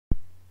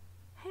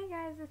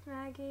guys, it's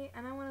Maggie,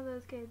 and I'm one of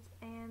those kids,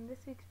 and this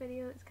week's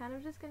video is kind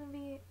of just going to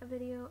be a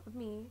video of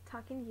me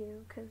talking to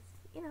you, because,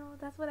 you know,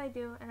 that's what I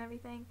do and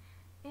everything.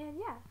 And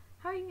yeah,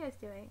 how are you guys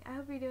doing? I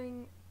hope you're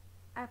doing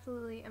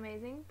absolutely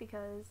amazing,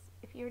 because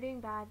if you're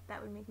doing bad,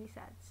 that would make me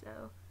sad,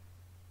 so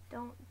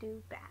don't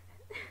do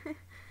bad.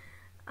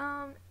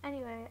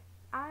 Anyway,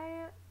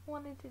 I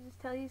wanted to just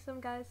tell you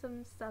some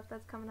stuff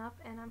that's coming up,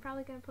 and I'm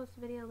probably going to post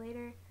a video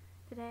later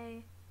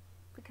today,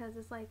 because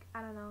it's like,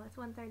 I don't know, it's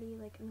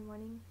 1:30 like in the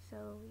morning, so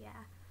yeah.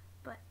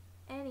 But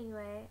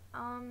anyway,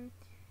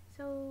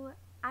 so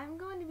I'm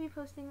going to be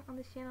posting on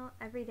this channel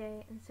every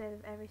day instead of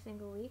every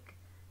single week,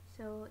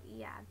 so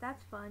yeah,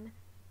 that's fun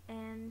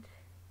and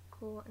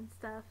cool and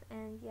stuff.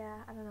 And yeah,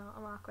 I don't know,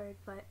 I'm awkward,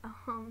 but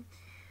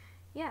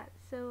yeah,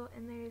 so,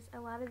 and there's a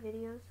lot of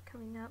videos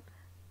coming up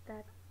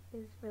that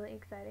is really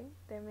exciting.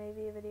 There may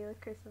be a video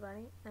with Chris the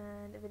Bunny,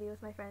 and a video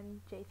with my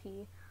friend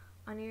JT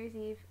on New Year's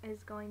Eve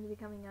is going to be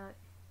coming out,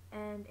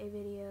 and a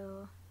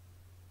video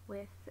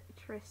with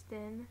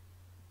Tristan,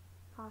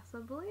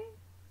 possibly,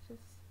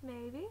 just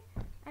maybe.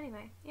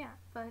 Anyway, yeah,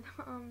 but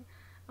I'm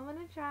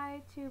gonna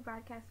try to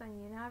broadcast on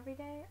you now every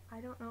day.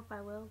 I don't know if I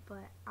will,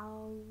 but I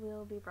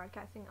will be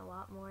broadcasting a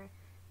lot more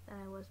than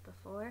I was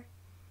before.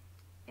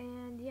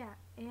 And yeah,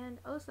 and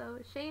also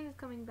Shane is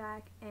coming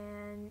back,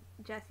 and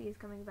Jesse is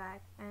coming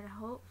back, and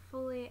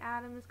hopefully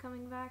Adam is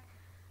coming back.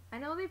 I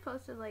know they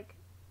posted like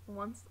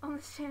once on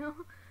this channel,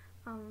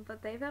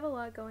 but they've had a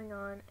lot going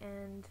on,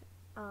 and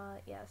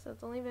yeah, so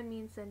it's only been me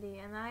and Cindy,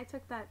 and I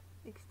took that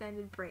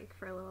extended break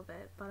for a little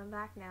bit, but I'm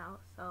back now,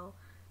 so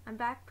I'm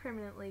back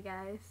permanently,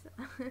 guys.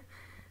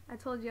 I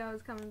told you I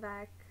was coming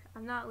back.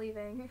 I'm not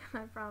leaving, I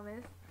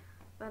promise.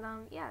 But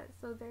yeah,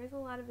 so there's a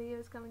lot of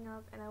videos coming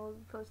up, and I will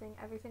be posting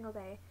every single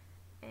day.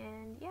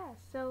 And yeah,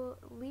 so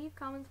leave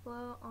comments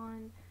below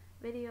on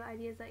video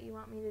ideas that you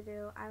want me to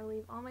do. I will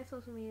leave all my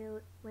social media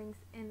links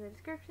in the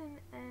description,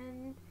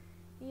 and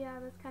yeah,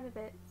 that's kind of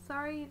it.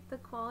 Sorry the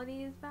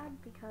quality is bad,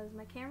 because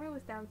my camera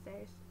was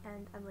downstairs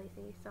and I'm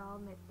lazy, so I'll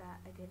admit that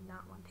I did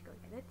not want to go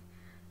get it.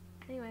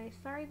 Anyway,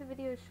 sorry the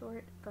video is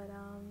short, but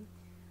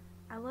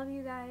I love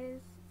you guys.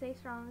 Stay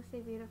strong, stay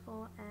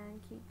beautiful,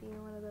 and keep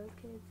being one of those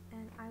kids,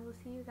 and I will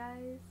see you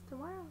guys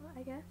tomorrow,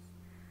 I guess.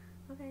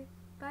 Okay,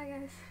 bye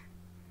guys.